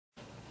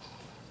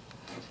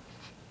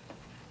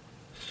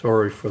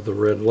Sorry for the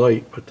red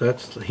light, but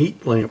that's the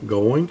heat lamp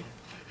going.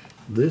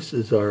 This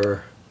is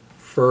our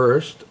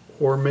first,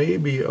 or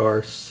maybe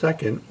our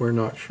second, we're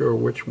not sure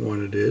which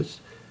one it is.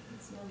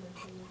 It's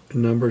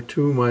Number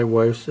two, my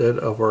wife said,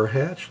 of our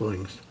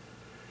hatchlings.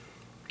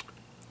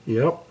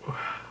 Yep,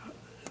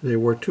 there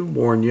were two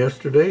born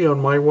yesterday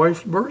on my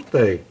wife's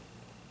birthday.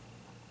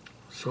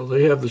 So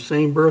they have the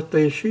same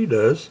birthday as she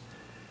does.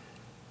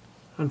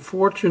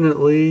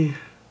 Unfortunately,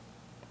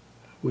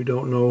 we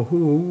don't know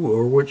who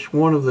or which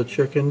one of the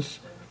chickens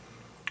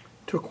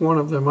took one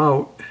of them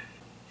out,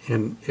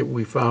 and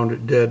we found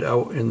it dead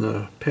out in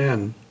the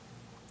pen.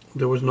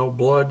 There was no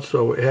blood,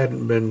 so it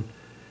hadn't been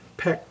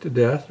pecked to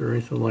death or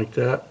anything like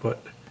that,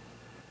 but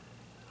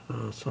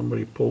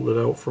somebody pulled it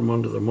out from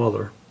under the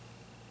mother.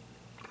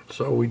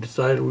 So we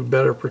decided we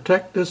better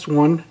protect this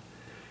one,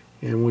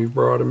 and we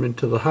brought him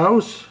into the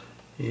house,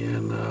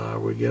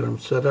 and we get him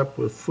set up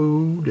with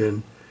food,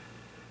 and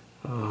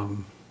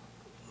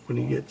when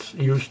he gets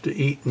used to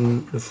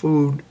eating the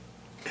food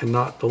and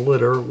not the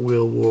litter,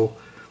 we'll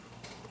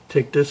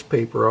take this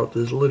paper out.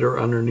 There's litter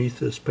underneath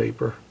this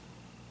paper.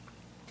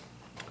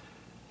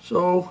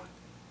 So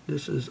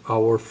this is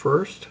our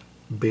first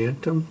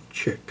bantam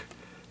chick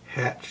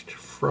hatched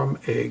from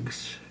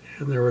eggs,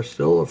 and there are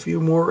still a few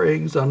more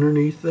eggs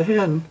underneath the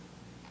hen.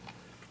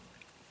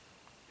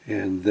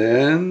 And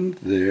then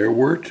there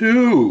were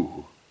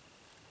two.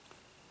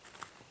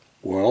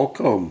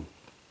 Welcome.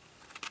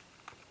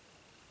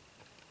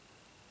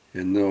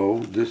 And no,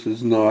 this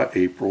is not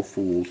April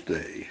Fool's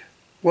Day.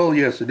 Well,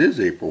 yes, it is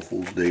April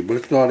Fool's Day, but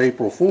it's not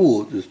April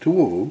Fool. There's two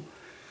of them.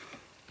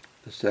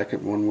 The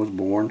second one was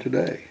born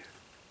today.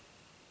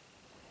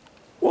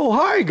 Well,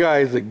 hi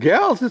guys and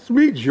gals. It's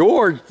me,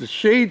 George, the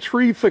Shade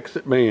Tree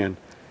Fix-It Man.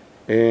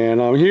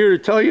 And I'm here to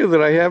tell you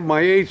that I have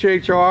my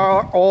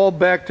HHR all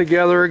back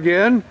together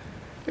again.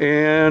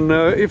 And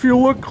if you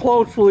look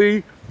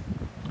closely,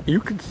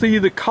 you can see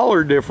the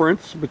color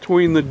difference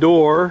between the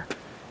door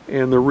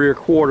and the rear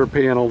quarter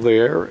panel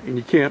there, and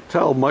you can't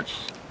tell much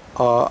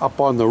up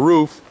on the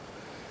roof.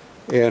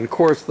 And of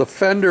course the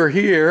fender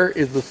here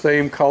is the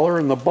same color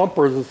and the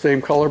bumper is the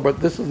same color, but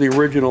this is the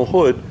original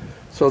hood,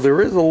 so there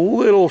is a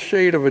little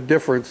shade of a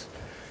difference.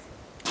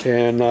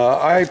 And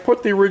I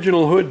put the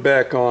original hood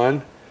back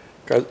on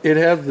because it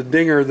has the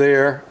dinger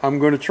there. I'm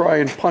going to try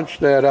and punch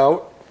that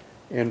out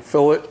and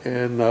fill it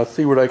and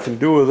see what I can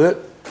do with it,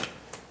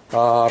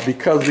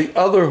 because the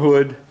other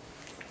hood,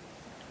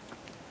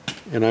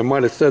 and I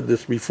might have said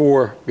this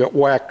before, got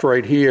whacked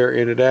right here,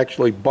 and it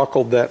actually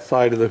buckled that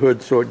side of the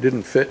hood so it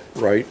didn't fit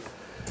right.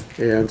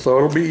 And so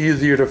it'll be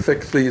easier to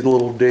fix these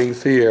little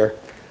dings here.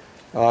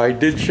 I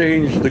did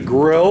change the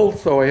grill,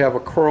 so I have a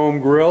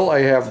chrome grill. I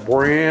have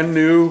brand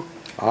new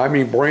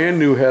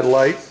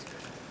headlights,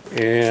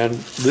 and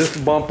this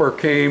bumper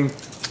came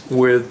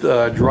with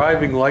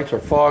driving lights or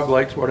fog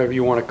lights, whatever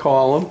you want to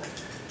call them.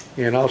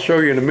 And I'll show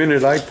you in a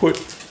minute. I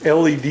put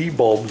LED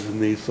bulbs in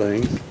these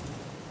things.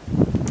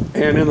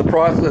 And in the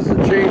process of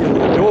changing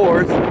the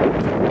doors,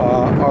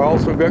 I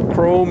also got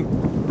chrome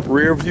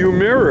rear view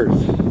mirrors.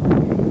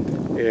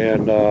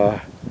 And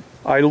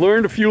I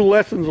learned a few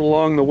lessons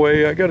along the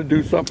way. I got to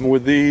do something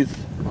with these.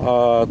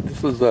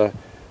 This is to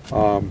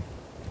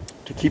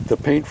keep the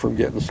paint from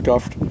getting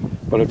scuffed,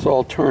 but it's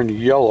all turned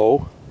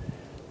yellow.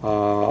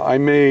 I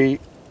may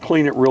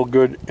clean it real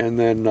good and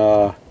then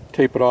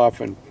tape it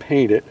off and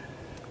paint it.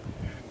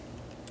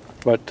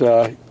 But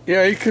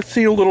yeah, you can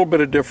see a little bit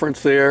of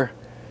difference there.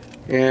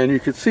 And you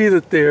can see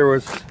that there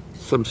was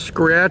some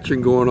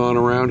scratching going on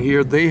around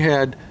here. They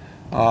had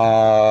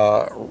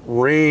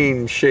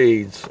rain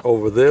shades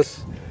over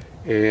this,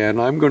 and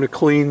I'm going to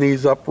clean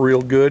these up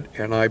real good,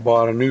 and I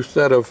bought a new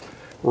set of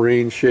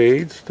rain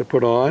shades to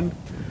put on.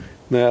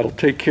 That'll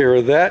take care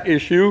of that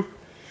issue.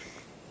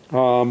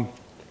 The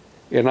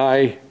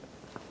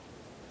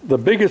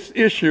biggest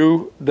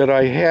issue that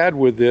I had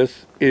with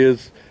this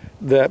is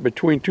that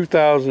between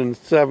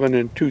 2007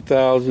 and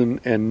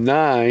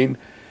 2009,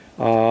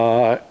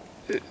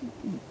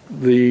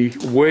 the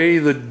way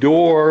the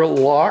door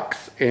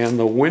locks and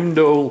the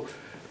window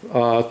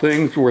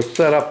things were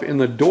set up in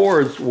the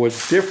doors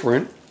was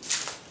different.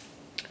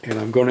 And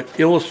I'm going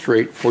to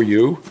illustrate for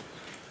you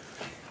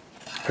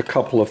a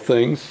couple of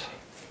things.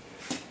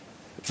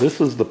 This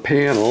is the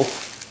panel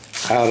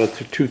out of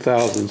the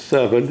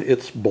 2007.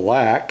 It's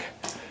black.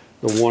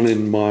 The one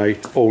in my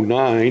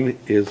 09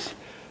 is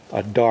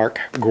a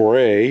dark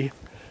gray.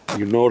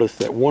 You notice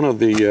that one of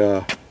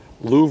the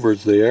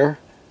louvers there,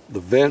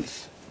 the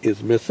vents,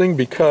 is missing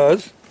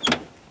because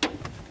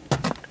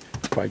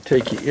if I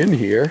take you in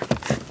here,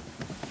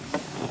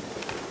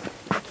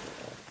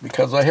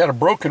 because I had a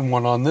broken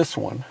one on this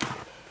one,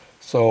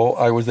 so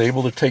I was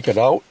able to take it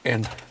out,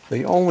 and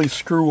they only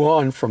screw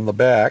on from the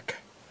back,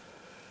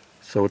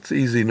 so it's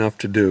easy enough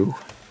to do.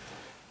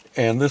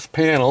 And this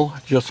panel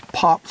just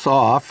pops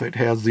off. It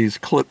has these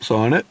clips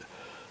on it,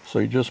 so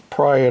you just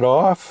pry it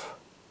off.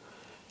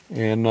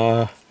 And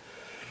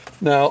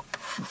now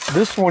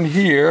this one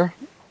here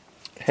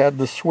had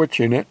the switch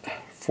in it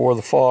for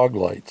the fog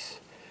lights,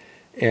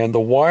 and the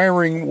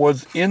wiring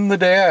was in the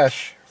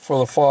dash for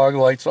the fog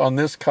lights on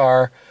this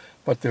car,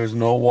 but there's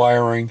no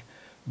wiring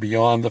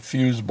beyond the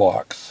fuse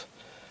box.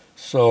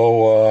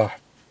 So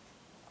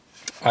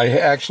I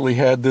actually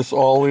had this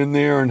all in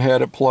there and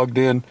had it plugged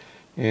in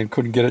and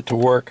couldn't get it to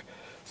work.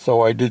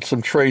 So I did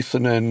some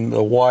tracing and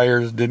the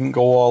wires didn't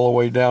go all the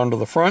way down to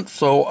the front.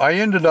 So I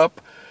ended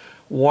up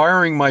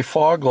wiring my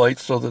fog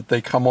lights so that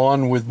they come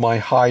on with my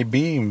high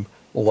beam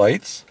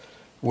lights,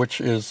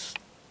 which is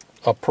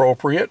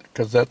appropriate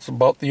because that's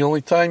about the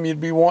only time you'd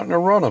be wanting to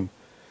run them.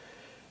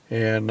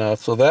 And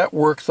so that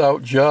works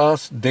out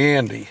just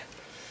dandy.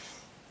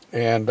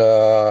 And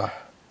the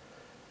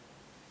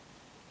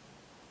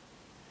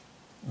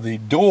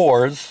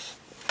doors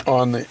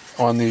on the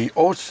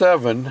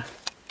 07,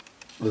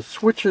 the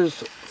switches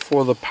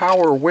for the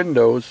power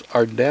windows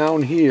are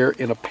down here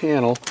in a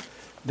panel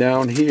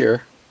down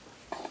here.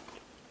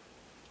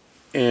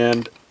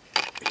 And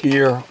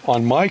here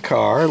on my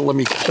car, let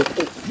me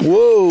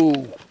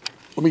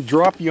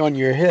drop you on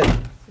your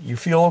head. You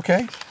feel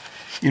okay?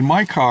 In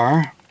my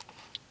car,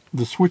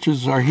 the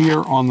switches are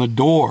here on the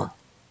door.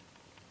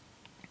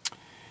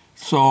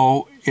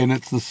 So, and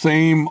it's the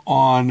same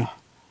on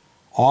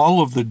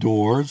all of the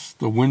doors.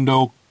 The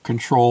window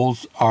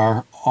controls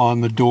are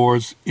on the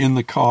doors in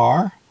the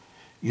car.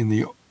 In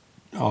the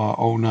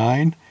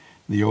 09,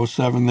 the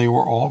 07, they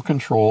were all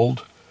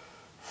controlled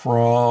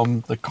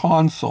from the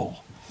console.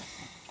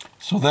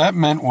 So that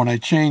meant when I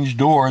changed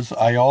doors,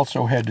 I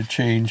also had to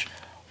change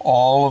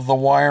all of the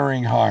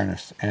wiring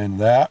harness, and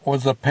that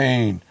was a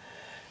pain.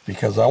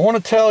 Because I want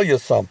to tell you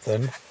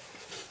something.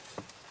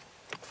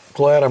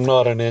 Glad I'm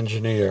not an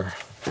engineer.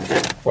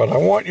 But I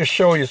want to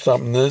show you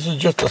something. This is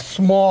just a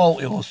small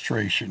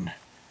illustration.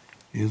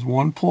 Here's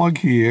one plug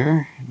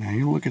here. Now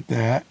you look at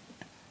that.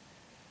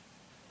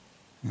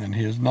 And then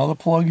here's another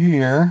plug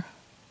here.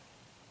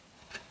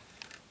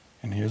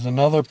 And here's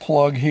another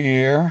plug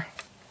here.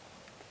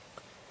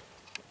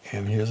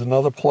 And here's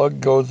another plug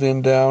goes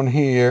in down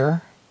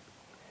here.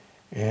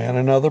 And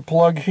another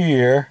plug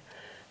here.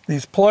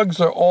 These plugs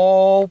are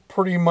all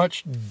pretty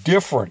much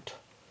different.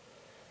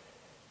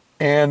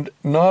 And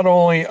not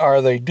only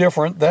are they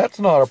different, that's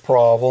not a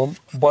problem,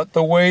 but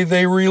the way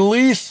they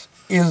release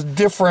is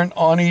different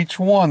on each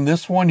one.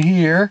 This one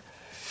here,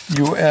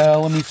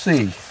 let me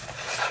see.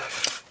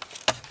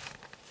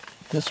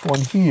 This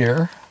one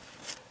here,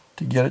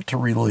 to get it to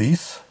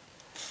release,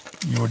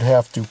 you would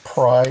have to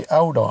pry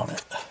out on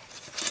it.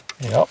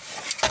 Yep.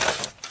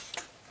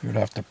 You'd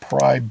have to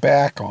pry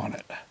back on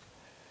it.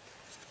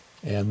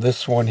 And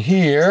this one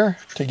here,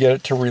 to get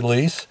it to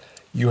release,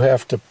 you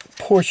have to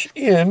push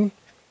in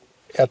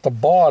at the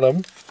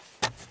bottom.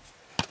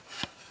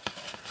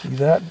 See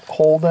that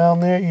hole down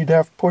there? You'd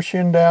have to push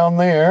in down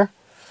there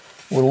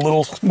with a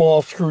little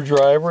small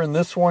screwdriver. And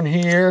this one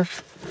here,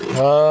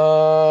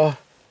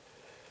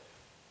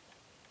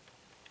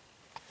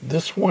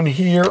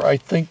 I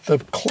think the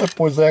clip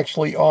was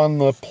actually on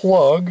the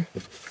plug.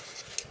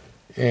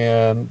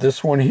 And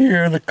this one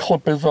here, the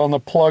clip is on the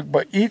plug,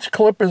 but each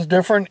clip is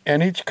different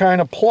and each kind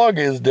of plug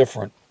is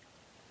different.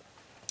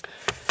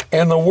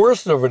 And the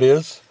worst of it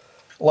is,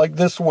 like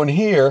this one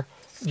here,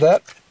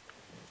 that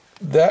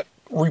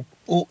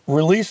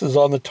releases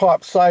on the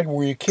top side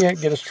where you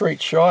can't get a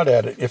straight shot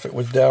at it. If it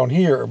was down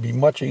here, it would be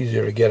much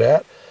easier to get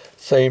at.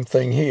 Same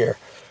thing here.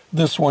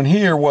 This one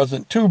here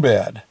wasn't too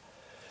bad.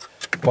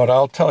 But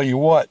I'll tell you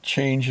what,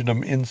 changing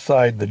them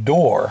inside the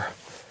door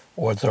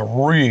was a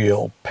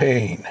real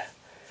pain.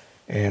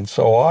 And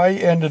so I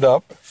ended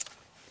up,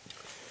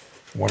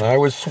 when I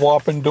was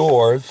swapping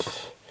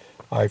doors,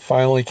 I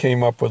finally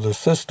came up with a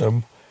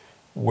system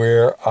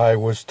where I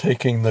was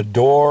taking the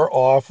door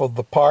off of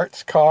the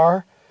parts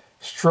car,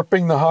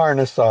 stripping the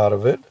harness out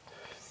of it,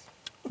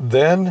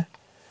 then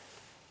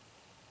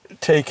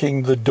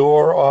taking the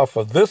door off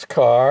of this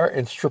car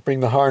and stripping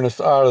the harness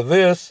out of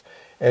this,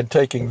 and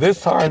taking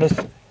this harness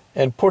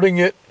and putting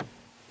it...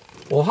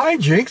 Well, hi,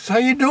 Jinx. How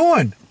you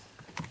doing?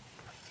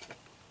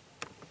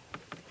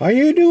 How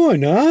you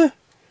doing, huh?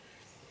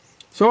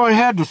 So I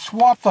had to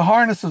swap the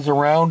harnesses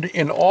around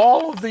in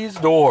all of these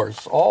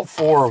doors, all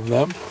 4 of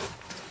them,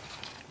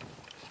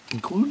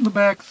 including the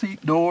back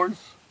seat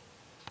doors.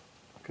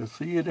 Because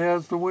see, it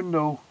has the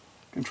window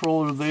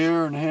controller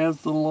there and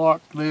has the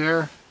lock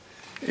there.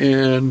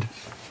 And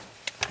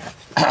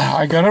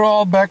I got it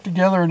all back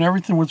together and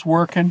everything was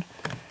working.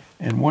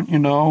 And wouldn't you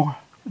know,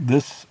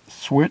 this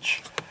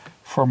switch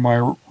for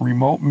my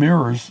remote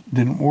mirrors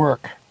didn't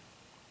work.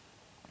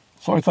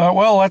 So I thought,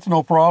 well, that's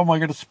no problem. I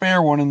got a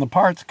spare one in the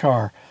parts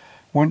car.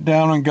 Went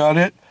down and got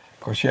it. Of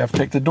course, you have to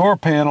take the door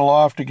panel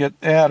off to get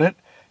at it.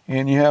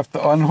 And you have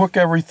to unhook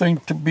everything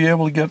to be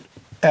able to get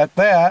at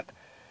that.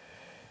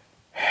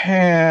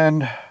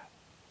 And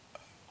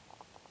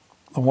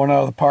the one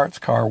out of the parts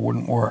car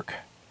wouldn't work.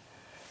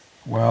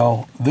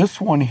 Well,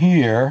 this one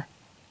here,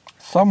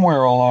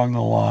 somewhere along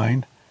the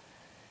line,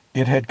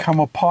 it had come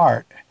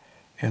apart.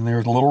 And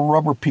there's a little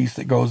rubber piece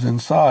that goes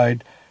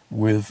inside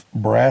with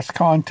brass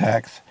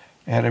contacts.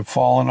 It had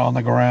fallen on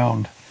the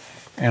ground.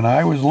 And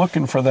I was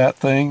looking for that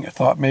thing. I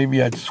thought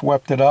maybe I'd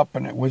swept it up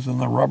and it was in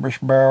the rubbish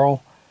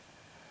barrel.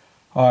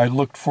 I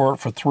looked for it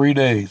for 3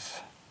 days.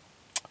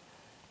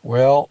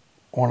 Well,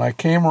 when I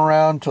came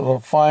around to the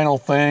final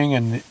thing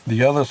and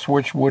the other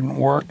switch wouldn't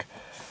work,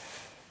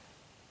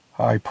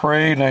 I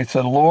prayed and I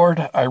said,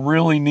 Lord, I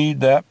really need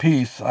that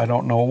piece. I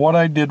don't know what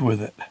I did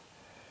with it.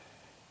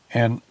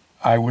 And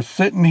I was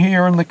sitting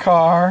here in the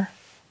car.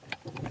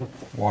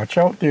 Watch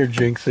out there,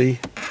 Jinxie.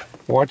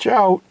 Watch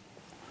out.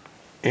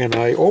 And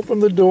I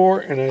opened the door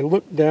and I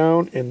looked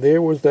down and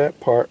there was that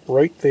part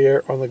right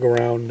there on the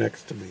ground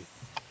next to me.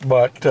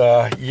 But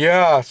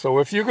yeah, so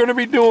if you're going to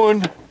be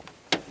doing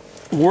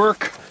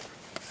work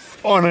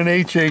on an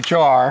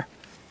HHR,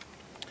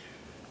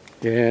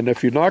 and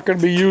if you're not going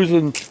to be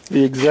using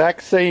the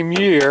exact same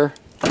year,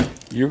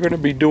 you're going to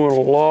be doing a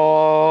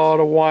lot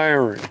of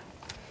wiring.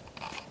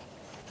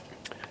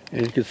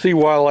 And you can see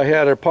while I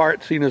had it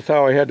apart, seeing as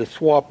how I had to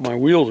swap my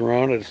wheels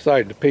around, I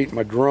decided to paint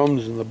my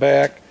drums in the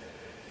back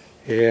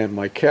and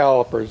my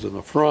calipers in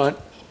the front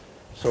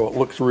so it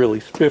looks really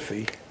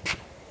spiffy.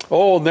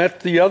 Oh, and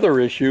that's the other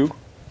issue,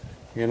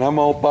 and I'm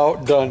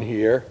about done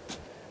here.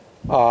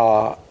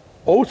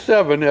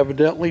 07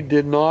 evidently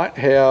did not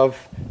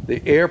have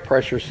the air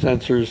pressure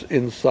sensors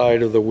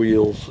inside of the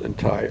wheels and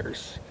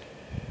tires,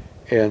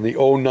 and the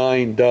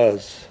 09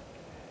 does.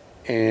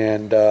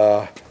 And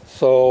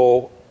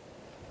so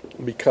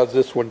because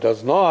this one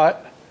does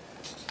not,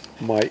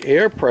 my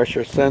air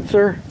pressure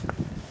sensor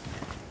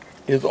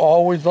is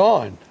always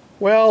on.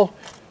 Well,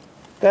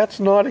 that's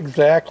not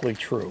exactly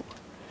true.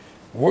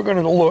 We're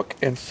going to look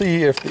and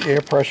see if the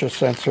air pressure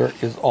sensor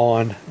is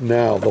on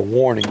now, the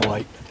warning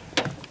light.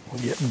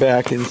 We'll get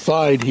back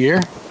inside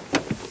here,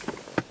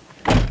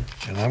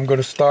 and I'm going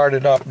to start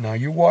it up. Now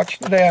you watch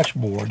the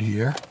dashboard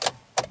here.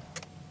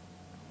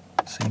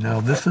 See,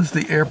 now this is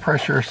the air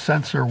pressure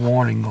sensor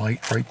warning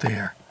light right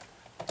there.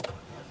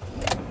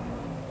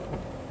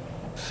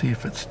 See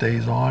if it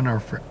stays on or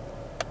if it...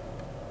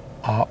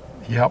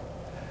 Yep,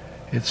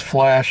 it's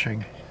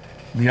flashing.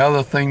 The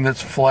other thing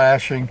that's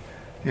flashing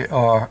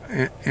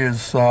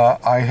is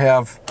I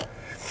have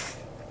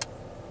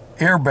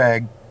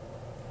airbag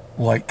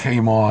light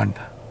came on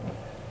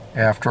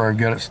after I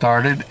get it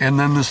started, and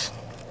then this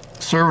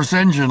service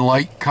engine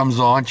light comes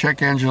on,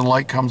 check engine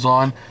light comes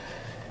on,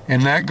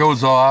 and that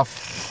goes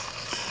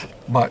off.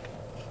 But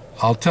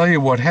I'll tell you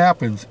what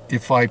happens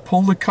if I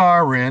pull the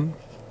car in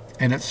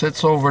and it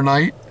sits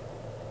overnight.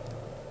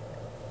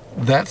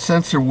 That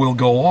sensor will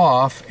go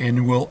off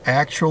and will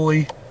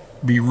actually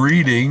be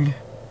reading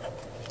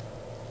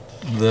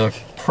the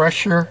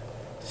pressure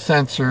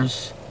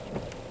sensors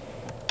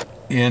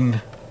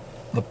in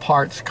the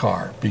parts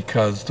car,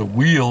 because the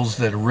wheels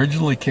that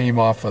originally came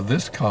off of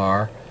this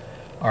car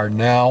are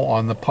now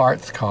on the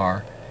parts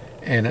car,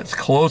 and it's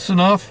close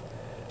enough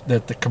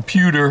that the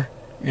computer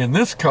in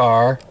this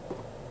car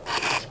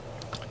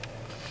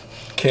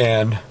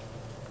can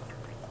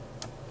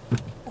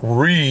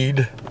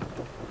read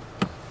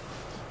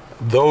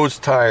those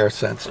tire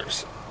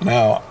sensors.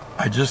 Now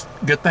I just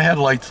get the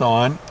headlights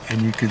on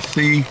and you can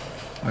see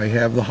I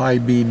have the high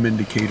beam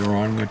indicator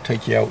on. I'm going to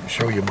take you out and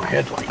show you my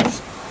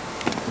headlights.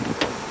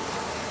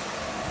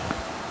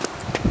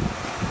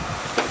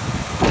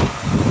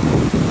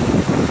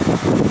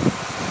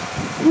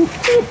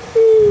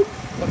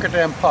 Look at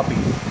them puppies.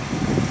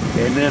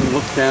 And then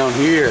look down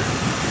here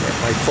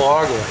at my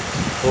fog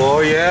lights.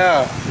 Oh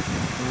yeah,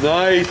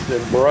 nice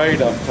and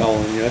bright, I'm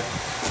telling you.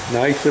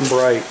 Nice and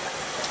bright.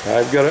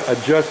 I've got to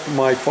adjust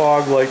my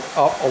fog lights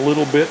up a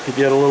little bit to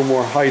get a little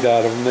more height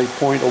out of them. They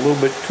point a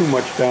little bit too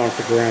much down at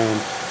the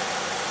ground.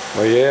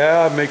 But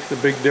yeah, it makes a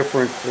big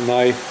difference. And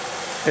I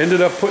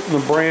ended up putting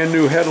the brand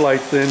new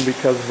headlights in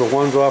because the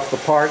ones off the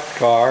parts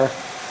car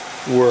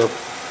were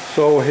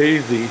so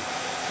hazy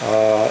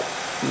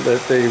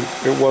that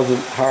it wasn't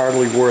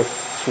hardly worth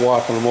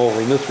swapping them over.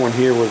 And this one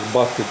here was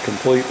busted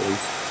completely.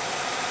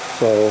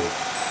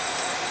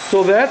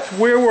 So that's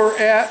where we're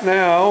at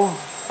now.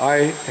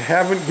 I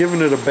haven't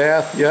given it a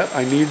bath yet.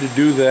 I need to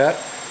do that.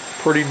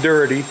 Pretty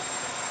dirty.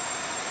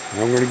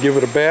 I'm going to give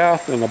it a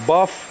bath and a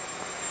buff.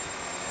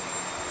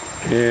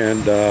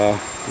 And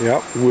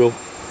yeah, we'll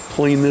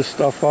clean this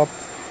stuff up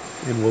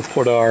and we'll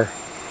put our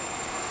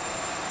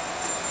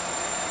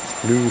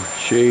new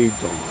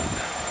shades on.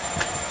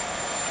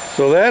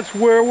 So that's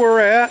where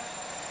we're at.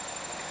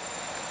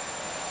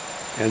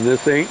 And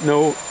this ain't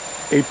no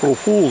April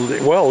Fool's Day.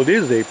 Well, it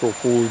is April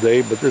Fool's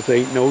Day, but this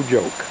ain't no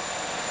joke.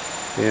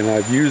 And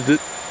I've used it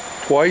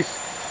twice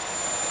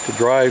to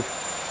drive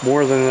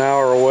more than an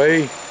hour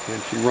away,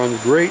 and she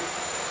runs great.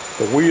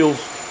 The wheels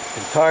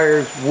and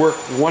tires work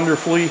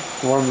wonderfully,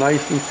 run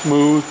nice and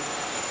smooth,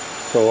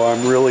 so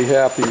I'm really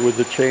happy with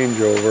the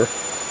changeover.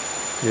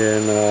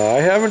 And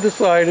I haven't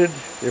decided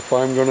if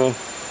I'm gonna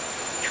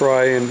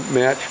try and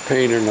match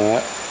paint or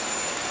not.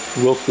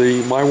 We'll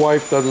see. My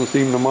wife doesn't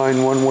seem to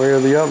mind one way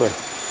or the other,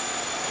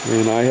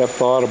 and I have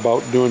thought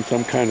about doing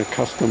some kind of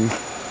custom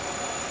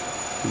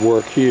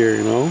work here,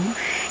 you know,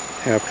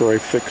 after I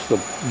fix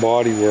the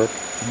body work,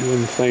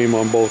 doing the same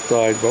on both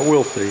sides, but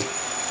we'll see.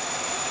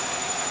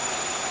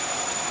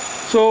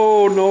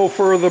 So no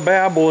further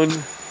babbling.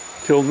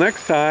 Till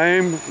next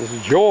time, this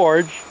is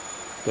George,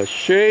 the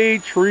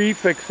Shade Tree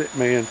Fix-It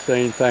Man,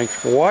 saying thanks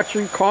for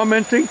watching,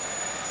 commenting,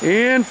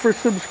 and for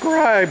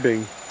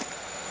subscribing.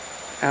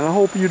 And I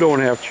hope you don't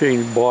have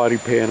changed body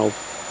panels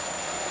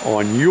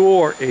on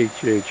your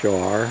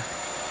HHR.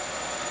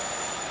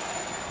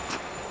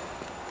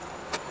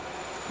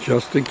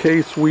 Just in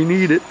case we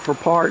need it for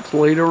parts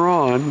later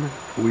on,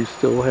 we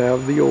still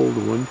have the old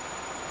one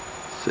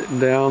sitting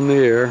down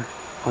there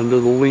under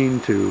the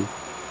lean-to.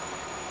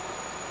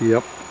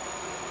 Yep.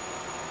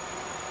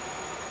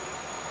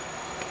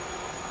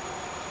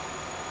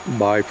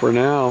 Bye for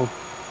now.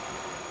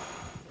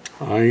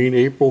 I ain't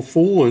April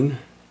fooling.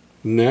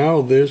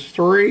 Now there's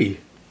 3.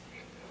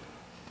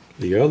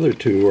 The other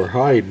 2 are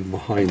hiding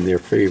behind their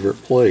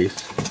favorite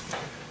place.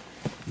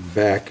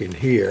 Back in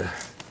here.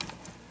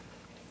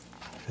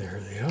 There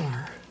they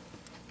are.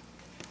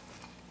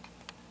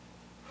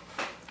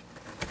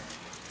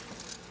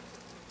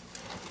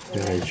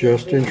 And I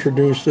just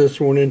introduced this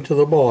one into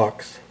the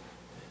box.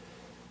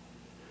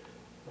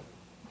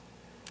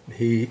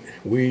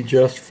 We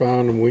just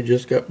found him. We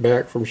just got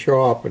back from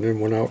shopping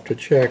and went out to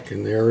check,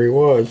 and there he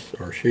was,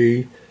 or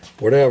she,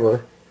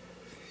 whatever.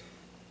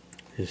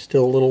 He's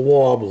still a little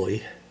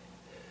wobbly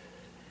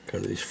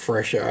because he's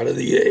fresh out of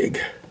the egg.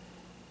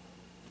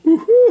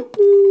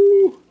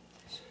 Woo-hoo-hoo.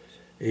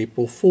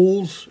 April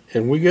Fools,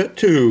 and we got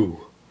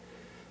 2.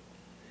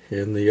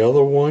 And the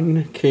other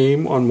one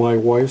came on my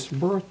wife's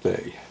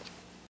birthday.